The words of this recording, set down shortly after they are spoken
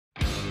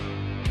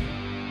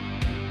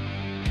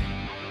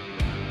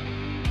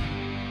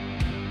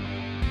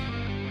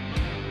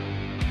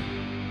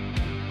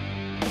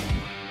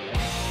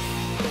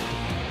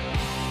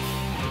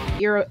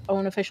your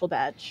own official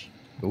badge.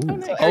 Ooh.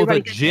 Oh,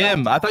 the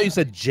gym. I thought you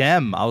said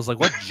gem. I was like,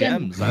 what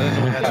gems? I didn't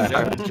know we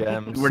had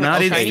Gems. We're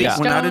not in. Yeah.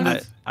 We're not in.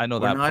 I know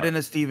We're that. not part. in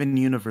a Steven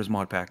Universe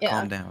mod pack. Yeah.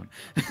 Calm down.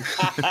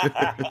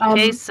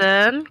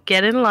 Jason,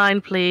 get in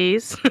line,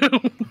 please.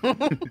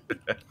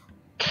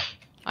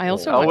 I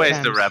also Always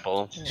want the gems.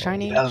 rebel.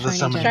 Shiny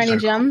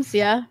Gems,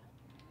 yeah.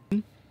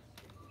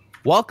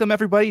 Welcome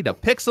everybody to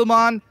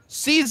Pixelmon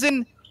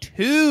Season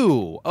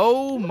 2.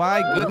 Oh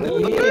my goodness! By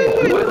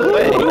the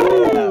way,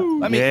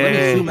 let me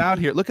zoom out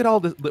here. Look at all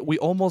this. We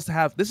almost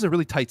have. This is a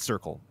really tight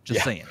circle.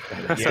 Just saying.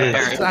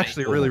 It's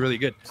actually really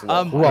good.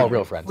 We're all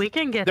real friends. We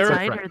can get They're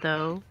tighter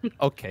though.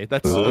 Okay,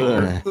 that's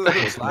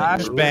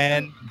slash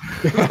ban.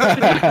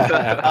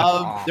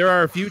 There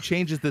are a few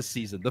changes this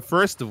season. The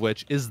first of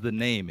which is the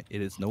name.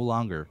 It is no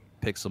longer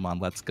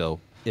Pixelmon Let's Go.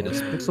 It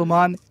is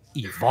Pixelmon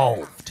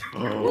Evolved.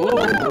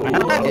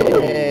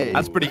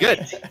 That's pretty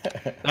good.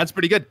 That's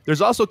pretty good.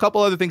 There's also a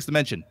couple other things to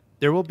mention.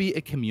 There will be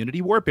a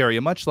community warp area,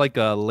 much like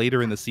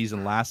later in the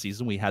season, last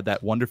season, we had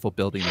that wonderful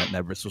building that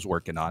Nevris was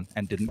working on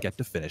and didn't get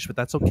to finish, but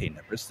that's okay,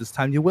 Nevris. This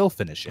time you will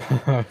finish it.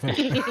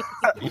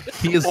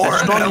 He is strong.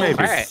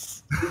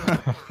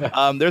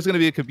 There's going to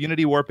be a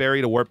community warp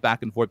area to warp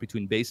back and forth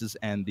between bases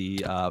and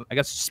the, I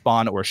guess,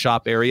 spawn or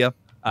shop area.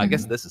 I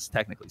guess this is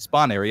technically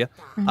spawn area.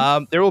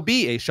 There will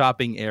be a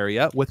shopping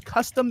area with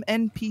custom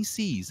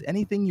NPCs.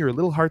 Anything your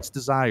little heart's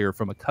desire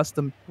from a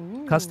custom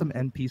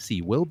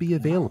NPC will be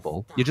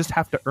available. You just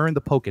have to earn the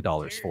Poké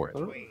Dollars for it.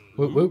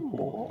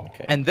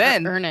 Okay. And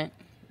then Earn it.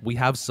 we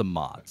have some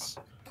mods.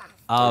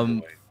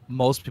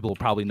 Most people will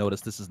probably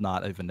notice this is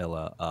not a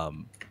vanilla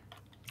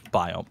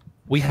biome.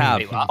 We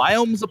have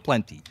biomes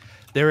aplenty.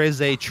 There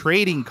is a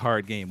trading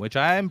card game, which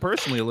I am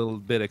personally a little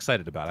bit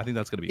excited about. I think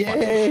that's going to be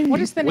fun. What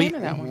is the name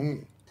of that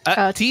one?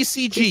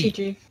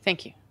 TCG.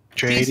 Thank you.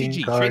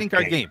 Trading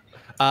card game.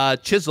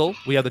 Chisel.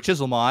 We have the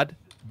Chisel mod.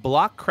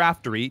 Block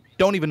Craftery.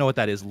 Don't even know what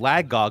that is.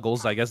 Lag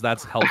goggles. I guess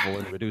that's helpful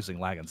in reducing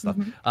lag and stuff.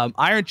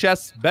 Iron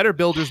chests, better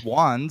builders,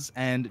 wands,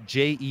 and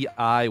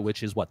JEI,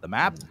 which is what, the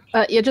map?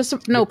 Yeah, just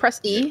press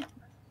E.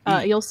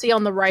 You'll see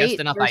on the right. Just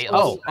enough there's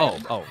items.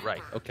 Oh,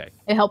 right. Okay.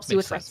 It helps you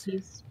Makes with sense.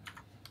 recipes.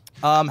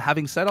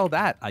 Having said all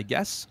that, I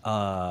guess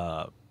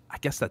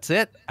that's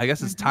it. I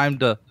guess it's time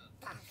to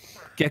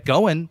get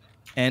going.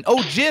 And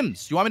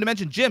gyms. You want me to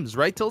mention gyms,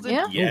 right, Tilden?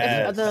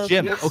 Yeah.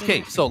 Gym.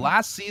 Okay, so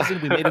last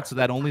season we made it so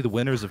that only the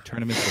winners of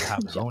tournaments would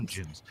have their own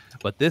gyms.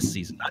 But this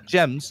season, not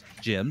gyms.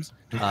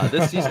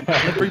 This season,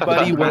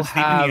 everybody will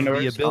have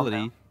the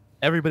ability.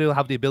 Everybody will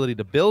have the ability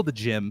to build a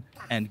gym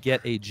and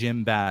get a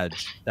gym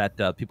badge that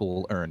people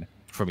will earn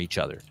from each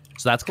other.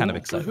 So that's kind of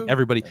exciting.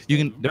 Everybody,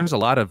 there's a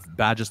lot of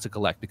badges to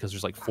collect because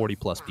there's like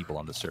 40+ people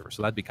on the server.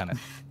 So that'd be kind of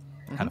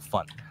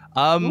fun.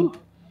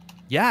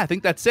 Yeah, I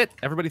think that's it.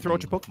 Everybody throw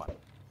out your Pokemon.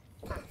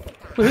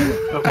 This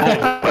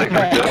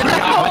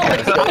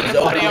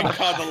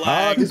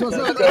one's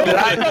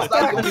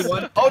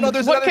not Oh no,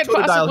 there's another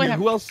Totodile here.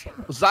 Who else?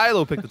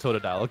 Xylo picked the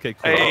Totodile. Okay,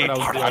 cool. Hey,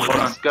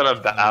 I'm gonna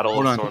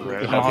battle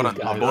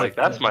someone. Like,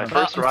 that's my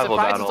first rival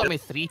battle. It's only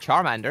 3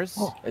 Charmanders.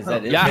 Is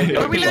that it? Yeah,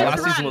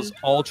 last season was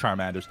all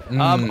Charmanders.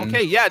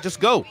 Okay, yeah, just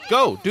go,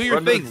 do your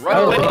thing.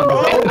 Run.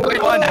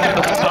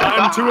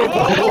 Time to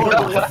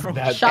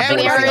evolve.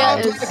 Shopping area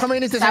is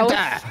coming into south.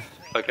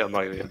 Okay, I'm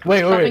not gonna get. Wait.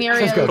 Shopping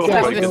area Let's go.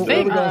 is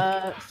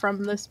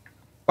from this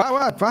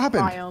What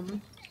happened? biome.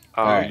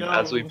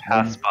 As we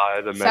pass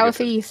by the mega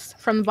Southeast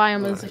from the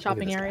biome is the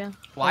shopping area.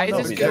 Why is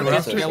this we good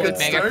got filled with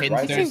mega These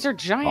things pincers? are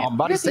giant. I'm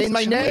about to say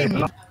my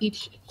name.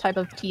 Each type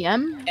of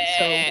TM.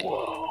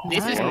 So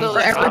This is for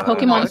every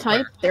Pokemon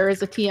type, there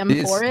is a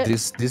TM for it.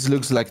 This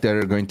looks like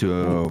they're going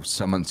to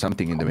summon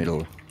something in the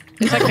middle.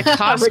 It's like the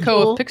Costco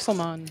Cool. of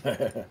Pixelmon.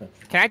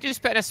 Can I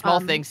just put a small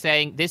thing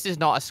saying this is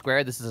not a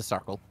square, this is a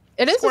circle?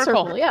 It is a Squircle.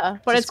 circle, yeah,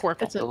 but It's it's a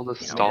Squircle. it's a, Build a you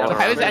know, stall. So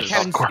how does that There's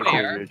count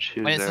square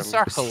when it's a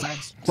circle?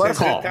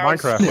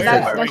 Minecraft.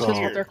 that's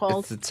just what they're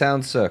called. It's a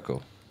town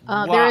circle.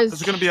 There is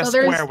There's going to be a so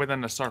there's square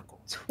within a circle.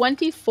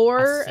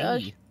 24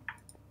 I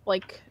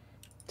what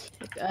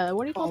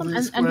do you call them?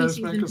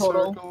 NPCs in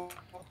total.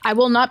 I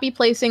will not be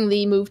placing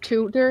the move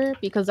tutor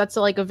because that's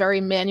like a very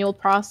manual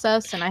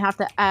process, and I have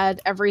to add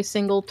every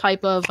single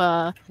type of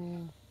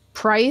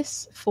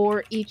price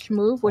for each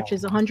move, which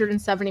is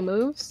 170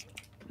 moves.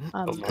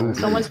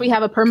 So once we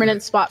have a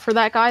permanent spot for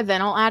that guy,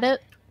 then I'll add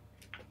it.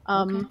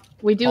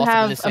 We do Also in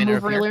have the a center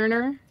mover here.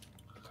 learner.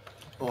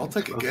 Well, I'll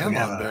take a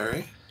Gammon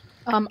Berry.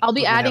 I'll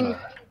be adding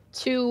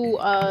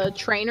 2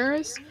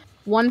 trainers.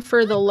 One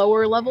for the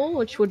lower level,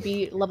 which would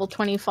be level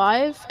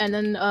 25, and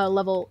then a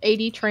level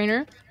 80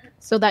 trainer,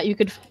 so that you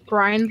could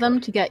grind them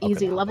to get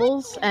easy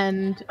levels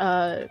and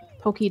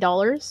Poké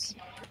Dollars.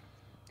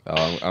 Oh,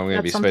 I'm going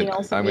to be That's something spending.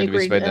 else that I'm we going to be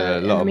agreed, spending a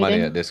in lot the of money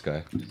meeting. at this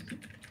guy.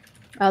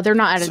 They're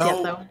not added yet,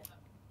 So- though.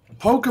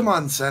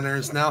 Pokemon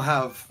centers now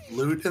have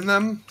loot in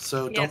them,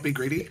 so don't be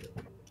greedy.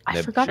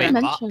 I forgot to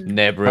mention.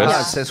 Nebrus.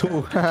 Yeah. Says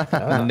who?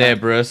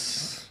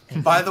 Nebrus.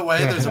 By the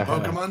way, there's a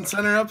Pokemon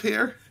center up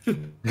here.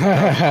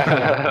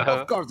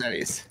 Of course there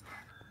is.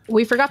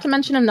 We forgot to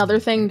mention another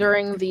thing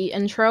during the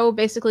intro.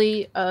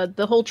 Basically,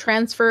 the whole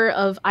transfer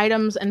of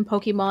items and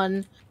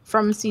Pokemon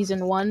from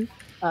Season 1.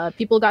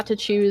 People got to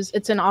choose.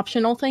 It's an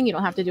optional thing. You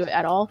don't have to do it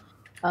at all.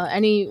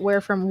 Anywhere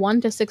from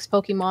 1 to 6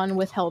 Pokemon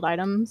with held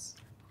items,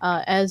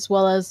 as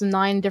well as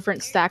 9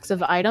 different stacks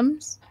of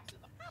items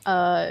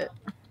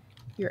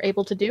you're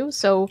able to do.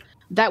 So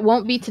that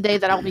won't be today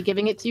that I'll be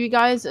giving it to you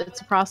guys.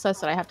 It's a process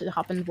that I have to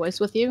hop in voice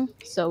with you.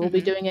 So we'll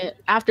be doing it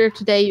after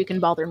today. You can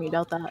bother me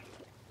about that.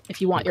 If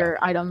you want your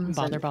items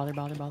bother. and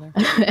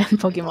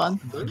Pokemon.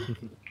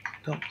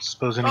 Don't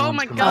suppose Oh anyone's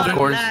my gonna- god, Of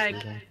course. lag.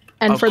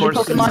 And Of for the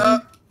course,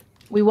 Pokemon,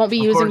 we won't be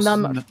of using course,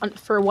 them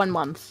for 1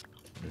 month.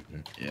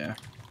 Yeah.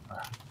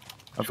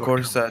 Of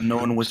course, no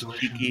one was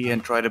cheeky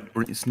and tried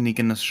to sneak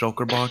in a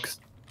shulker box.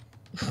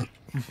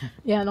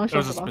 Yeah, no There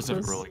was a shulker specific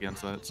boxes. rule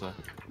against that, so.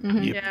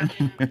 Mhm.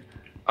 Yeah.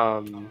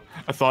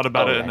 I thought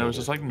about Oh, it and I was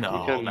just like,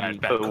 no, you can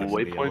that put couldn't be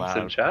waypoints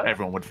in allowed. chat?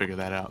 Everyone would figure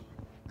that out.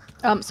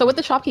 So with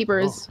the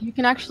shopkeepers, you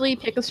can actually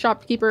pick a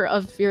shopkeeper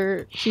of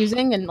your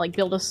choosing and like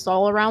build a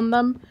stall around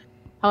them.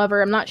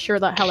 However, I'm not sure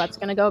how that's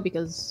gonna go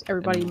because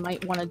everybody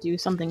might want to do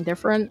something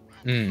different.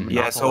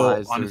 Yeah,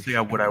 so honestly,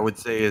 what I would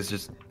say is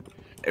just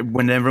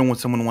whenever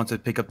someone wants to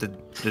pick up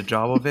the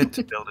job of it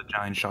to build a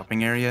giant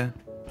shopping area,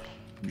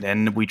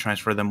 then we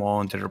transfer them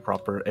all into their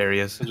proper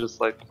areas. And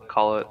just like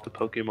call it the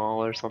Pokemon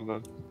or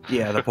something.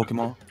 Yeah, the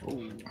Pokemon.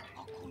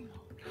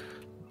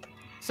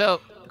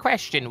 So,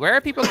 question: where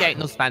are people getting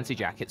those fancy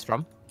jackets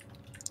from?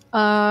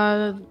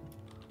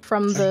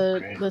 From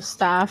the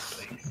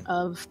staff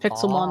of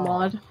Pixelmon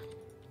mod.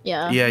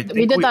 Yeah. Yeah, I we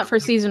think did that for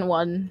Season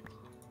 1.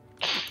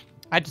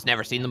 I'd just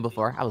never seen them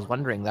before. I was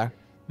wondering there.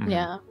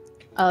 Yeah.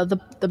 The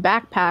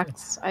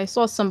backpacks, I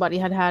saw somebody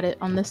had it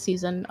on this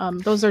season.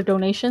 Those are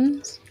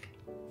donations.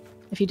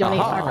 If you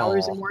donate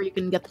 $5 or more, you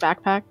can get the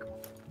backpack.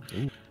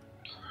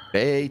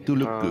 Pay to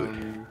look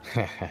good.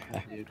 I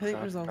think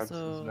there's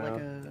also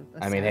like a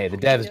I mean, hey, the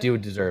devs do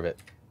deserve it.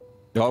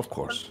 Yeah, of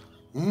course.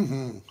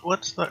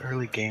 What's the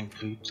early game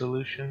food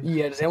solution?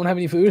 Yeah, does anyone have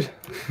any food?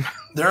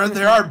 There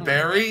are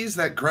berries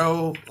that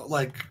grow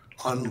like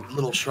on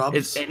little shrubs.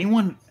 Is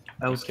anyone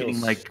else getting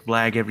like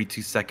lag every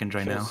 2 seconds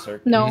right now?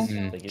 No.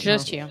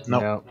 Just you.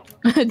 No.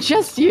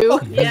 Just you.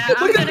 Yeah,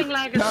 I'm getting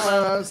lag as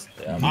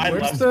well.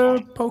 Where's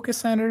the Poke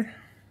Center?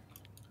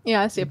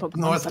 Yeah, I see a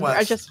Pokemon Center.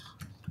 I just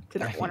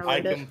didn't want to I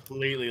read it.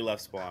 completely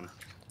left spawn.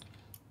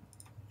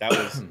 That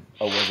was.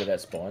 Oh, was it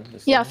at spawn?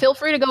 Yeah, feel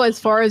free to go as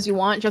far as you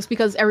want, just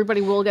because everybody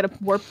will get a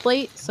warp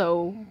plate,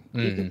 so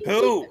you can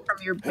Who?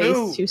 from your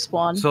base to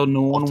spawn. So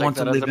no one take wants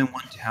to that as live a- in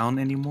one town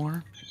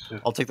anymore?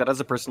 I'll take that as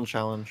a personal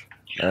challenge.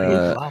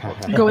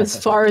 Go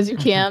as far as you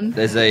can.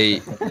 There's a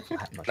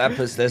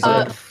there's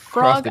a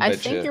Frog, crafted I bitch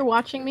think here. you're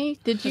watching me.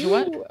 Did you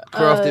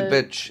Crafted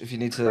bitch if you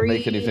need to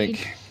make read- anything.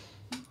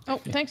 Oh,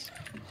 thanks.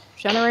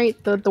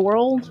 Generate the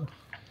world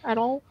at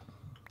all?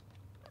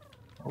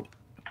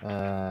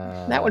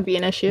 That would be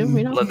an issue.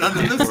 We don't.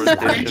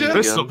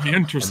 This will be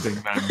interesting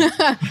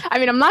then. I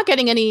mean, I'm not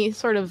getting any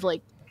sort of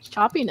like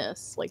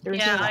choppiness. Like there's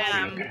Yeah, no. I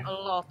am a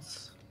lot.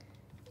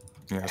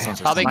 Yeah,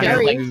 sounds Probably like because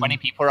Very- like 20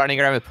 people running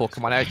around with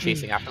Pokemon out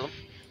chasing after them.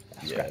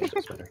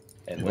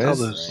 Where's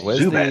the... Well,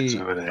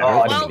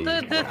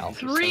 the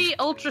 3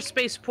 Ultra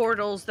Space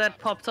portals that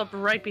popped up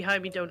right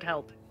behind me don't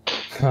help.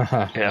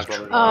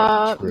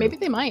 Maybe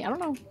they might. I don't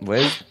know.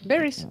 Where's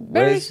Berries.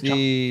 Where's the?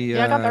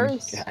 Yeah, I got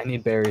berries. Yeah, I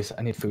need berries.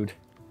 I need food.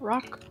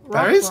 Rock.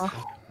 Berries? Rock.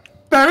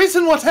 Berries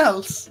and what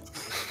else?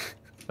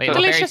 Wait, what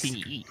berries can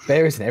you eat?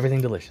 Berries and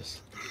everything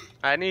delicious.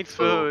 I need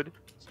food.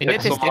 You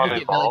need this Pixelmon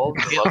thing Evolved,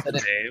 to love the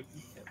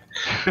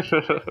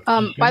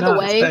name. By the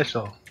way,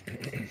 special.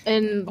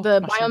 in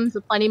the Biomes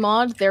of Plenty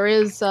mod, there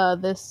is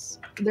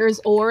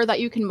there's ore that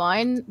you can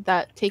mine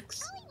that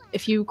takes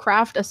if you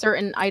craft a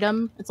certain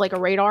item, it's like a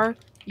radar.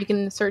 You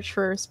can search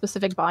for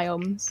specific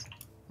biomes.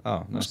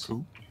 Oh, nice.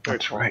 Cool.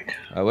 That's right.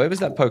 Where was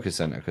that Poke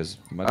Center? Because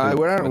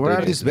where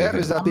are these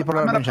berries that people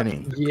are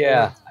mentioning?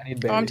 Yeah, I need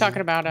berries. Oh, I'm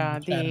talking about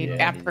the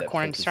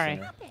apricorn. Sorry,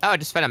 Oh, I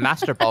just found a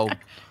Master Ball it's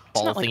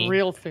ball not like thingy.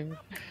 real food.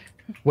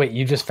 Wait,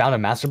 you just found a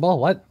Master Ball?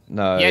 What?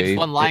 No. Yeah, just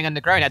one lying on the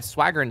ground had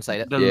swagger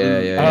inside it.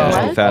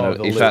 Yeah. He found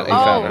the he found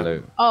a loot.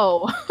 loot.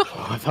 Oh.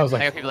 I was I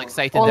like, hear people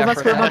excited All there of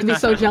us for were about that. to be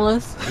so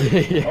jealous.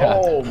 yeah.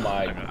 Oh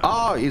my god.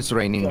 Oh, it's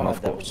raining,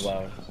 of course.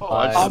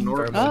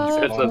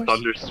 It's a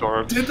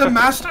thunderstorm. Did the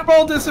Master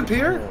Ball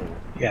disappear?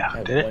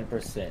 Yeah, did it?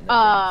 1%.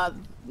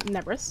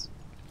 Nebris.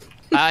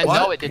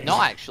 No, it did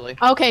not actually.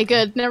 Okay,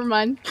 good. Never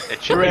mind.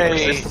 It should be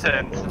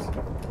resistant.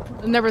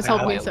 Nebris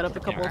helped me set up a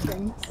couple of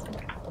things.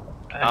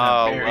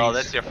 Oh, well,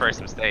 that's your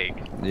first mistake.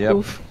 Yep.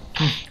 Oof.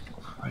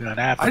 I got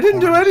I didn't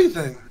do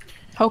anything.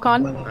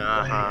 Hokon?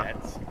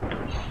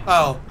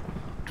 Oh.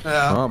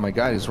 Yeah. Oh my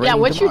god, it's Yeah,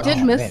 raining. what you tomorrow.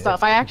 did miss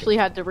stuff. I actually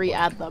had to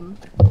re-add them.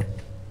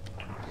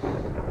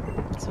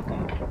 It's okay.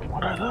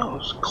 What are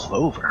those?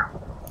 Clover.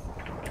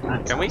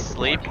 Can we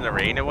sleep in the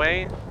rain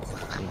away?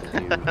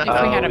 If we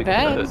had a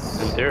bed. In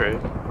theory.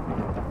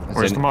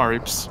 Where's the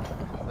Marips?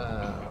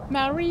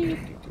 Marie.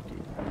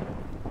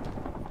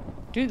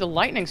 Dude, the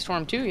lightning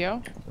storm too,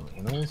 yo.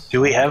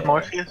 Do we have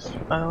Morpheus,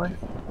 by the way?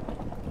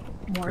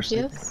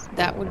 Morpheus?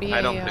 That would be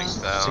I don't think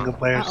so. Single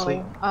player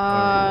sleep.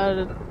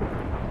 I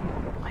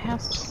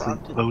have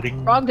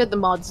Loading. Frog did the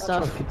mod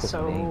stuff,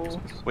 so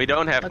We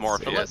don't have Let's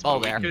Morpheus, see. but Oh,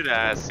 we there.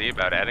 could see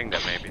about adding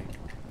them maybe.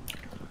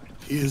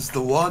 He's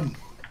the one.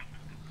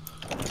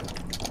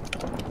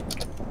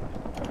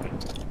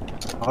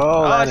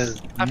 Oh, that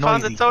is I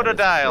found the noisy. soda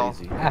dial.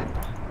 Ah,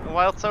 The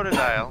wild soda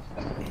dial.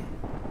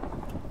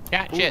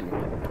 Cat shit.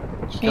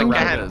 change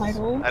Cans. the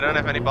title. I don't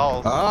have any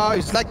balls. Oh,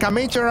 it's like a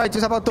meteorite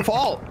is about to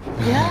fall.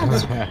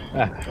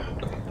 Yeah.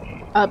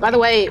 By the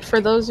way, for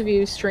those of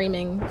you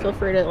streaming, feel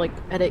free to like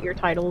edit your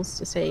titles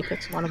to say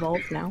Pixelmon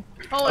Evolved now.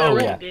 Oh, I Oh,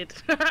 already yeah. did.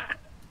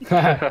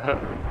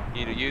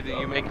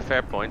 You make a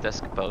fair point, I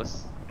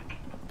suppose.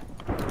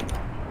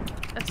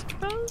 I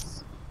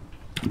suppose.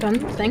 Done.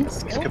 Thanks.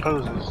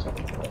 Scopposes.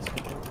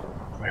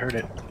 I heard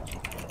it.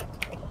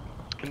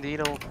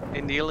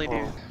 Indeedly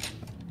do.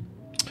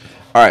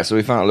 All right, so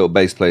we found a little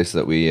base place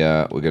that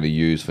we're going to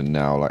use for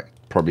now, like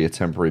probably a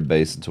temporary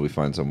base until we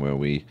find somewhere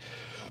we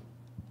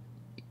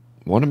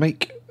want to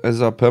make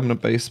as our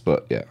permanent base.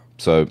 But yeah,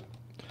 so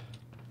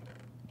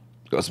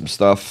got some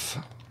stuff.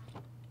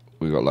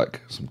 We got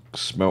like some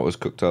smelters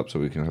cooked up, so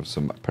we can have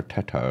some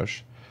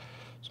potatoes,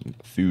 some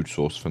food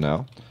source for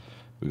now.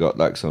 We got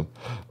like some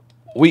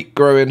wheat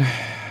growing,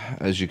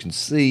 as you can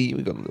see.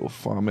 We got a little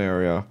farm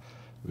area.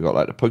 We got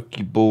like the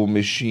Pokeball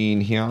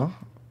machine here.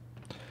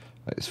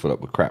 It's full up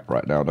with crap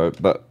right now though,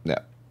 but yeah.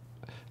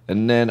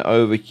 And then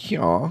over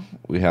here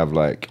we have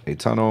like a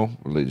tunnel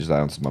that leads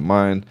down to my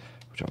mine,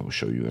 which I will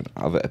show you in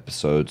other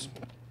episodes.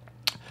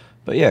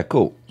 But yeah,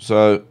 cool.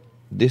 So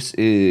this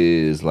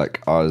is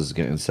like us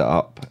getting set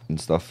up and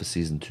stuff for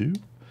season 2,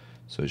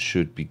 so it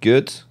should be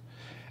good.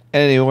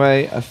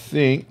 Anyway, I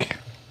think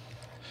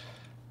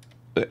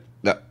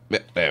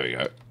there we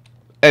go.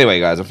 Anyway,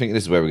 guys, I think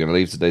this is where we're going to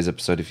leave today's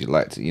episode. If you'd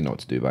like to, you know what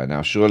to do by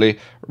now, surely.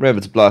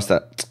 Remember to blast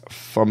that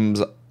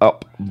thumbs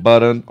up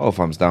button or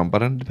thumbs down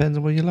button, depends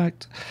on what you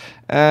liked.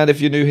 And if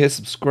you're new here,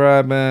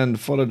 subscribe and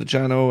follow the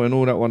channel and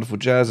all that wonderful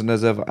jazz. And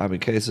as ever, I'm in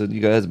case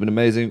you guys have been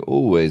amazing.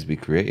 Always be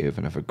creative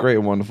and have a great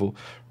and wonderful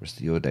rest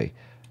of your day.